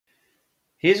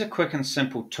Here's a quick and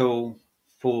simple tool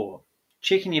for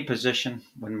checking your position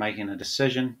when making a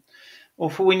decision,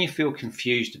 or for when you feel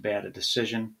confused about a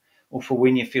decision, or for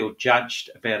when you feel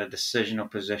judged about a decision or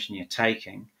position you're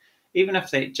taking, even if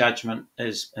that judgment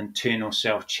is internal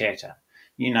self-chatter.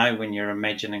 You know, when you're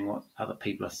imagining what other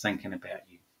people are thinking about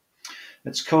you.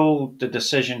 It's called the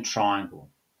Decision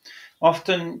Triangle.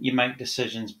 Often you make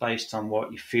decisions based on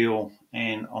what you feel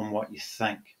and on what you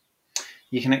think.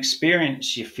 You can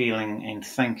experience your feeling and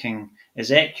thinking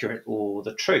as accurate or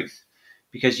the truth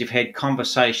because you've had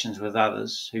conversations with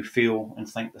others who feel and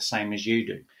think the same as you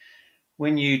do.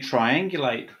 When you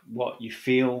triangulate what you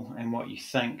feel and what you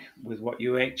think with what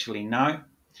you actually know,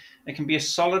 it can be a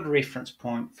solid reference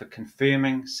point for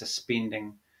confirming,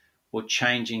 suspending, or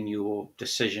changing your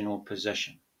decision or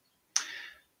position.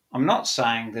 I'm not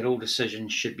saying that all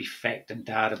decisions should be fact and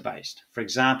data based. For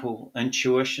example,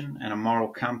 intuition and a moral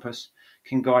compass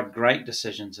can guide great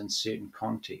decisions in certain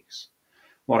contexts.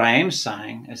 What I am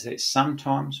saying is that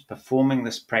sometimes performing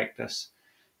this practice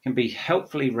can be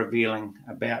helpfully revealing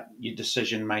about your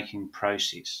decision making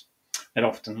process. It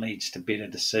often leads to better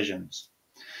decisions.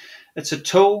 It's a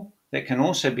tool that can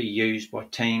also be used by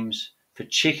teams for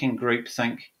checking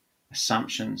groupthink,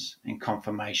 assumptions, and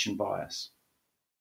confirmation bias.